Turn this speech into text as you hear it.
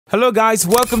Hello guys,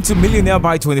 welcome to Millionaire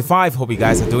by 25. Hope you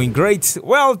guys are doing great.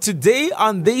 Well, today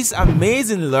on this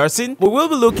amazing lesson, we will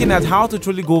be looking at how to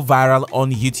truly go viral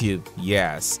on YouTube.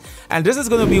 Yes, and this is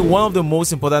going to be one of the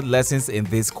most important lessons in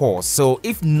this course. So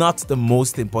if not the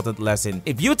most important lesson,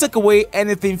 if you take away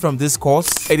anything from this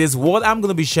course, it is what I'm going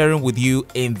to be sharing with you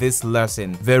in this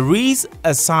lesson. There is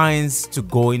a science to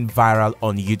going viral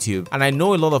on YouTube. And I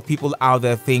know a lot of people out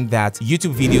there think that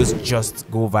YouTube videos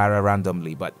just go viral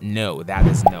randomly, but no, that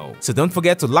is no. So don't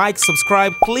forget to like,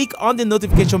 subscribe, click on the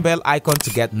notification bell icon to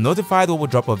get notified when we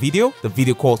drop a video. The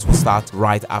video calls will start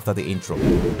right after the intro.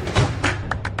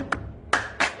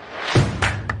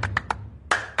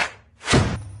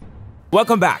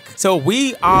 Welcome back. So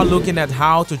we are looking at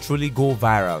how to truly go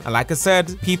viral. And like I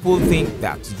said, people think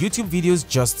that YouTube videos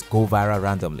just go viral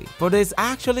randomly. But there's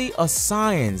actually a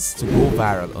science to go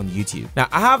viral on YouTube. Now,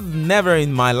 I have never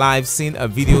in my life seen a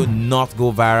video not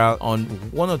go viral on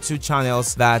one or two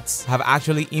channels that have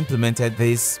actually implemented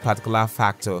this particular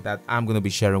factor that I'm going to be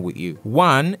sharing with you.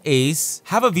 One is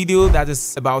have a video that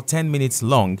is about 10 minutes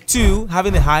long. Two,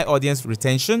 having a high audience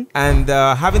retention, and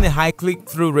having a high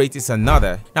click-through rate is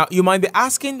another. Now, you might be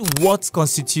asking what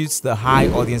constitutes the high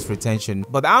audience retention,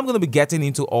 but I'm going to be getting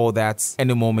into all that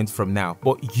any moment from now.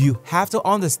 But you have to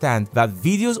understand that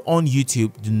videos on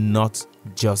YouTube do not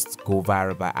just go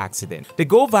viral by accident. They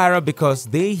go viral because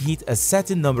they hit a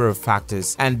certain number of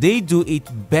factors and they do it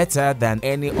better than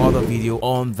any other video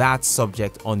on that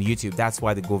subject on YouTube. That's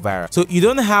why they go viral. So you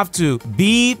don't have to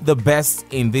be the best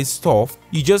in this stuff.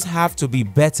 You just have to be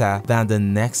better than the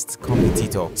next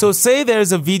competitor. So say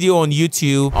there's a video on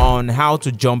YouTube on how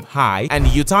to jump high and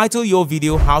you title your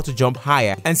video how to jump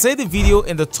higher, and say the video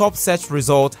in the top search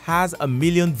result has 1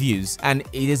 million views and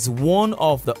it is one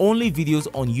of the only videos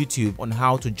on YouTube on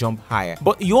how to jump higher.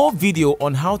 But your video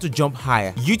on how to jump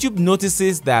higher, YouTube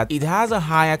notices that it has a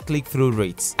higher click-through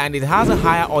rate and it has a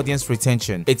higher audience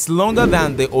retention. It's longer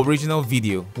than the original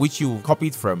video which you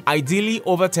copied from, ideally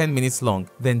over 10 minutes long.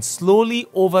 Then slowly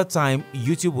over time,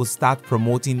 YouTube will start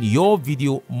promoting your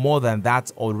video more than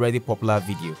that already popular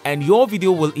video. And your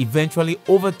video will eventually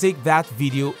overtake that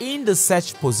video in the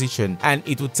search position, and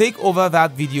it will take over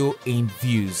that video in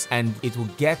views, and it will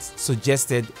get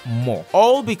suggested more.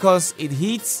 All because it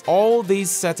hits all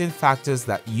these certain factors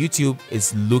that YouTube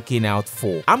is looking out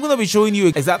for. I'm going to be showing you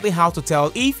exactly how to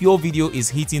tell if your video is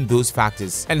hitting those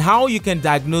factors and how you can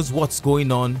diagnose what's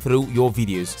going on through your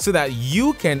videos so that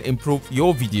you can improve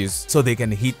your videos so they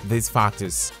can hit these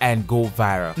factors and go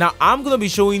viral. Now, I'm going to be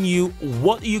showing you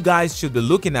what you guys should be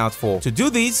looking out for. To do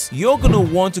this, you're going to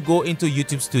want to go into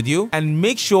YouTube Studio and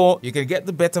make sure you can get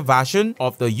the better version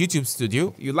of the YouTube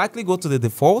Studio. You likely go to the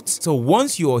default. So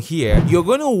once you're here, you're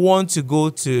going to want to go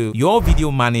to your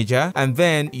video manager, and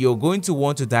then you're going to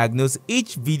want to diagnose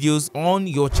each videos on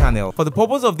your channel. For the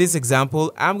purpose of this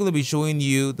example, I'm going to be showing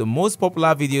you the most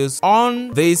popular videos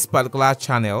on this particular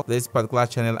channel. This particular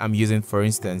channel I'm using, for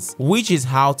instance, which is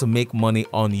how to make money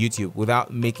on YouTube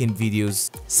without making videos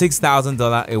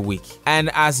 $6,000 a week. And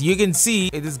as you can see,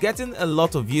 it is getting a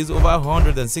lot of views, over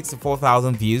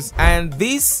 164,000 views, and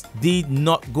this did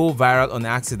not go viral on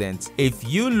accident. If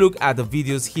you look at the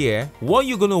videos here, what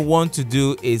you're going to want to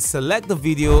do is select the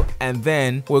video, and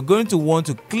then we're going to want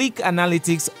to click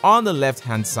analytics on the left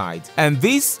hand side, and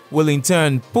this will in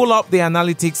turn pull up the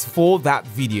analytics for that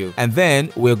video. And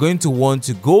then we're going to want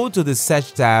to go to the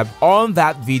search tab on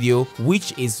that video,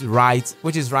 which is right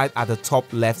at the top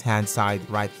left hand side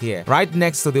right here, right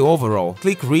next to the overall.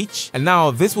 Click reach, and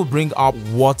now this will bring up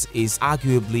what is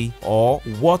arguably, or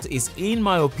what is in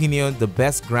my opinion, the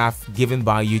best graph given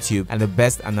by YouTube and the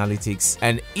best analytics.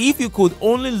 And if you could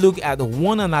only look at the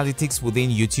one analytics within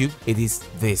YouTube, it is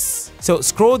this. So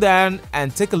scroll down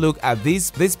and take a look at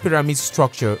this pyramid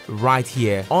structure right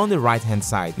here on the right hand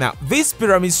side. Now, this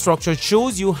pyramid structure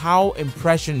shows you how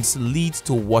impressions lead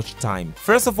to watch time.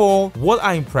 First of all, what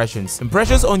are impressions?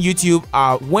 Impressions on YouTube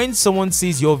are when someone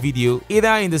sees your video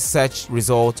either in the search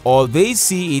result or they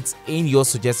see it in your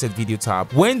suggested video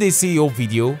tab. When they see your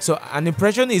video, so an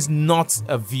impression is not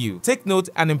a view. Take note,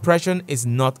 an impression is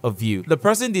not a view. The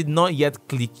person did not yet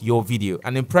click your video.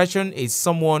 An impression is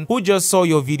someone who just saw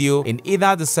your video in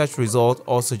either the search result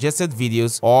or suggested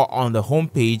videos or on the home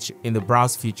page in the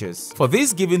browse features. For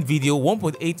this given video,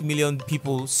 1.8 million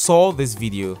people saw this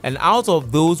video, and out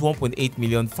of those 1.8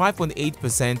 million,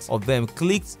 5.8% of them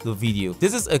clicked the video.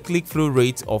 This is a click-through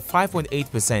rate of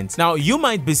 5.8%. Now, you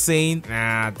might be saying,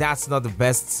 that's not the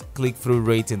best click-through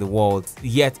rate in the world,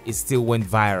 yet it still went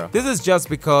viral. This is just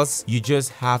because you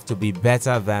just have to be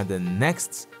better than the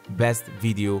next best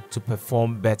video to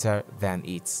perform better than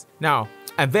it. Now,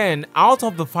 and then out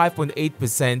of the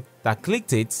 5.8%, that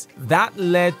clicked it, that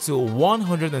led to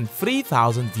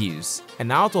 103,000 views.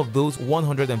 And out of those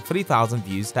 103,000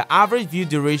 views, the average view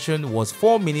duration was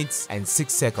 4 minutes and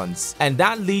 6 seconds. And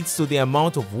that leads to the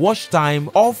amount of watch time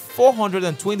of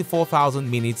 424,000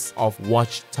 minutes of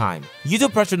watch time.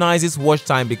 YouTube patronizes watch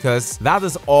time because that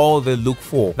is all they look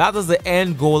for. That is the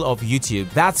end goal of YouTube.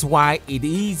 That's why it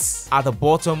is at the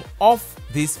bottom of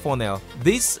this funnel,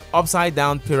 this upside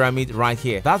down pyramid right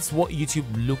here. That's what YouTube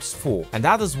looks for, and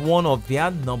that is one of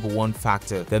their number one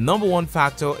factor. The number one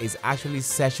factor is actually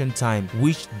session time,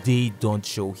 which they don't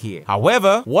show here.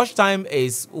 However, watch time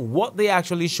is what they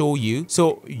actually show you,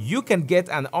 so you can get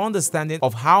an understanding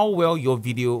of how well your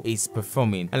video is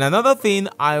performing. And another thing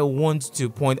I want to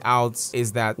point out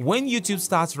is that when YouTube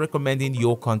starts recommending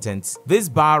your content, this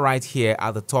bar right here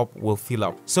at the top will fill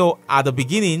up. So at the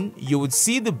beginning, you would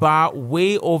see the bar way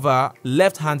over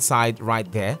left hand side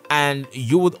right there, and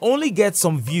you would only get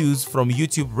some views from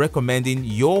YouTube recommending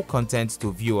your content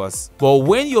to viewers. But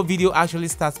when your video actually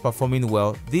starts performing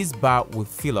well, this bar will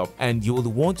fill up and you would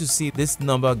want to see this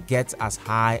number get as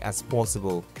high as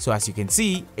possible. So as you can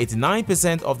see,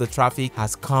 89% of the traffic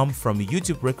has come from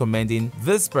YouTube recommending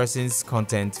this person's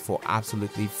content for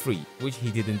absolutely free, which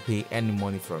he didn't pay any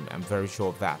money from. I'm very sure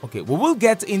of that. Okay, we will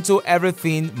get into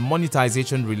everything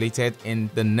monetization related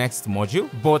in the next module.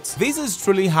 But this is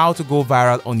truly how to go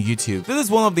viral on YouTube. This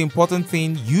is one of the important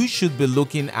things you should be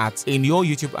looking at in your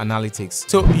YouTube analytics.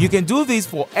 So you can do this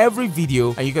for every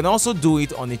video, and you can also do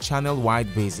it on a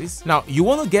channel-wide basis. Now, you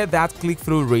want to get that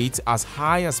click-through rate as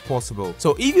high as possible.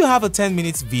 So if you have a 10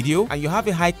 minutes video and you have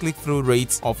a high click-through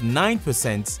rate of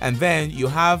 9%, and then you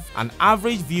have an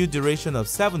average view duration of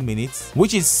 7 minutes,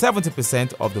 which is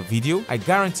 70% of the video, I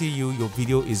guarantee you your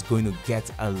video is going to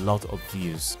get a lot of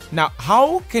views. Now,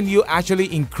 how can you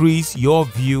actually increase your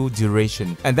view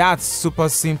duration? And that's super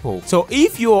simple. So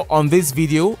if you're on this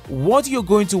video, what you're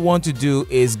going to want to do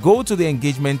is go to the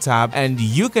engagement tab, and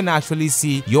you can actually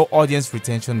see your audience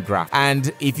retention graph.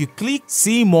 And if you click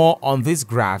see more on this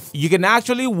graph, you can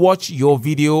actually watch your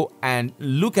video and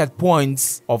look at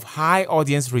points of high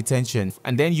audience retention,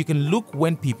 and then you can look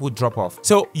when people drop off.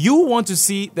 So you want to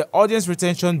see the audience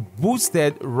retention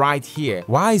boosted right here.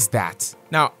 Why is that?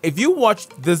 Now, if you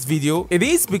watched this video, it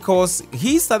is because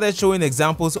he started showing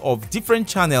examples of different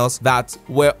channels that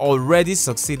were already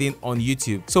succeeding on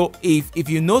YouTube. So if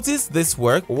you notice this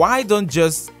work, why don't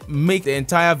just make the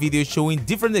entire video showing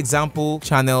different example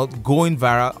channel going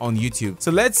viral on YouTube?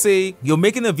 So let's say you're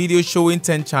making a video showing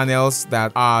 10 channels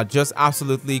that are just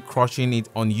absolutely crushing it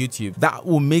on YouTube. That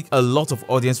will make a lot of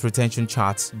audience retention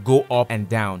charts go up and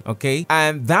down, okay?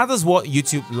 And that is what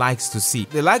YouTube likes to see.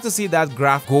 They like to see that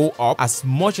graph go up as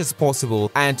much as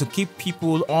possible and to keep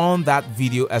people on that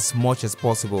video as much as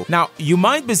possible. Now, you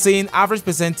might be saying average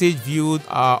percentage viewed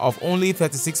of only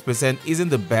 36% isn't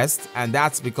the best, and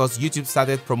that's because YouTube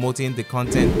started promoting the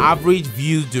content. Average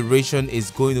view duration is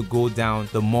going to go down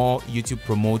the more YouTube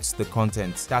promotes the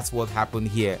content. That's what happened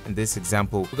here in this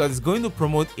example, because it's going to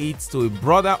promote it to a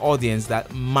broader audience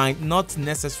that might not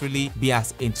necessarily be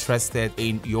as interested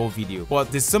in your video.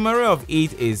 But the summary of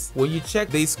it is, when you check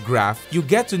this graph, you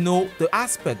get to know the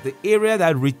aspect, the area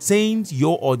that retains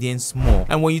your audience more.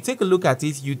 And when you take a look at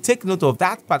it, you take note of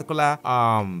that particular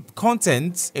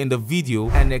content in the video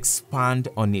and expand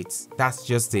on it. That's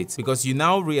just it, because you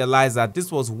now realize that this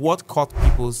was what caught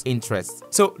people's interest.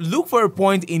 So look for a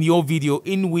point in your video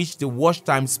in which the watch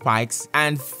time spikes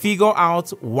and figure out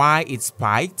why it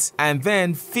spiked, and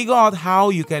then figure out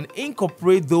how you can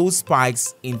incorporate those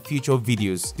spikes in future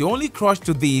videos. The only crutch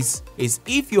to this is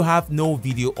if you have no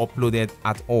video uploaded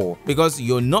at all, because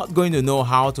you're not going to know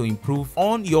how to improve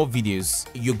on your videos.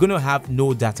 You're going to have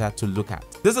no data to look at.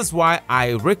 This is why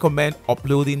I recommend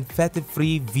uploading 30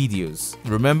 free videos.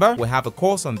 Remember, we have a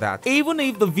course on that. Even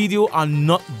if the video are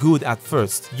not good at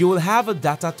first, you will have a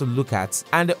data to look at,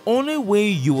 and the only way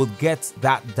you will get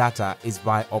that data is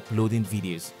by uploading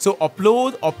videos. So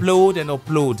upload, upload, and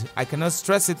upload. I cannot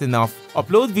stress it enough.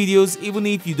 Upload videos even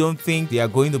if you don't think they are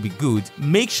going to be good.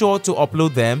 Make sure to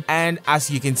upload them, and as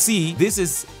you can see, this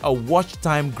is a watch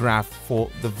time graph for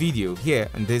the video here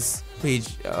in this page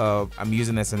I'm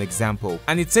using as an example.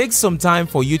 And it takes some time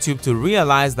for YouTube to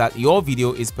realize that your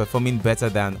video is performing better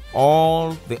than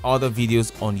all the other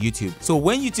videos on YouTube. So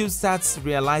when YouTube starts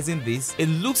realizing this, it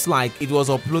looks like it was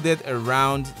uploaded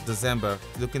around December.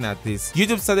 Looking at this,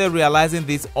 YouTube started realizing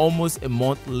this almost a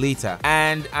month later,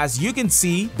 and as you can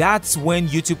see, that's when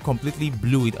YouTube completely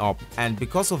blew it up, and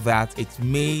because of that, it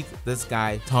made this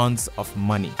guy tons of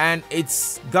money, and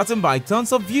it's gotten by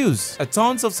tons of views,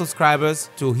 tons of subscribers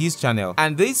to his channel. channel,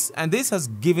 and this has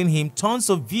given him tons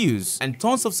of views and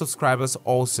tons of subscribers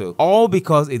also, all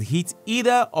because it hit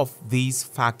either of these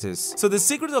factors. So the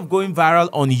secret of going viral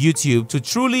on YouTube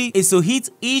is to hit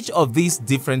each of these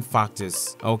different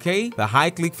factors. Okay, the high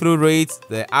click-through rate,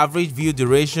 the average view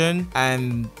duration,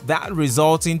 and that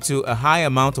resulting to a high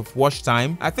amount of watch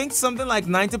time. I think something like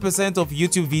 90% of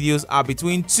YouTube videos are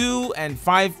between 2 and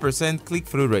 5%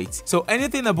 click-through rate. So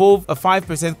anything above a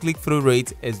 5% click-through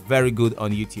rate is very good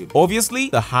on YouTube. Obviously,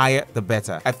 the higher the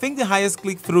better. I think the highest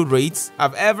click-through rates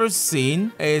I've ever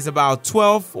seen is about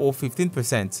 12 or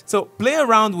 15%. So play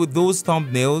around with those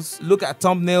thumbnails. Look at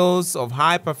thumbnails of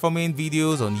high-performing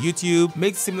videos on YouTube.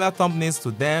 Make similar thumbnails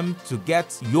to them to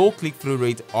get your click-through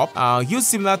rate up. Use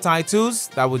similar titles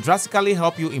that will drastically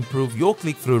help you improve your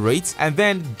click-through rate, and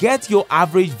then get your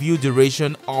average view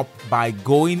duration up by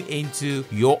going into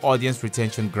your audience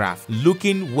retention graph,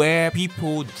 looking where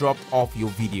people dropped off your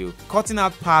video, cutting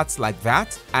out parts like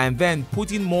that, and then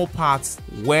putting more parts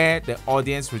where the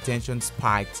audience retention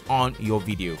spiked on your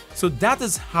video. So that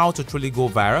is how to truly go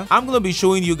viral. I'm going to be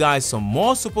showing you guys some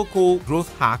more super cool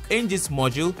growth hack in this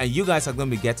module, and you guys are going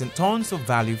to be getting tons of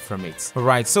value from it.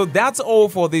 Alright, so that's all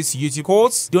for this YouTube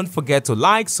course. Don't forget to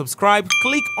like, subscribe,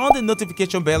 click on the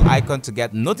notification bell icon to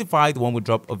get notified when we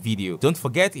drop a video. Don't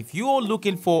forget, if you're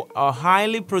looking for a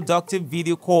highly productive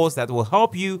video course that will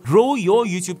help you grow your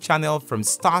YouTube channel from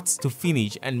start to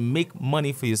finish and make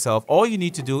money for yourself, all you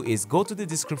need to do is go to the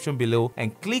description below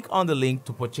and click on the link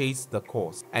to purchase the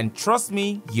course. And trust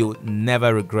me, you'll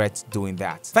never regret doing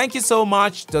that. Thank you so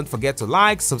much. Don't forget to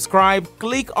like, subscribe,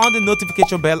 click on the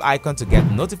notification bell icon to get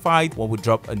notified when we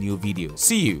drop a new video.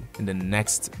 See you in the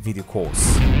next video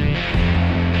course.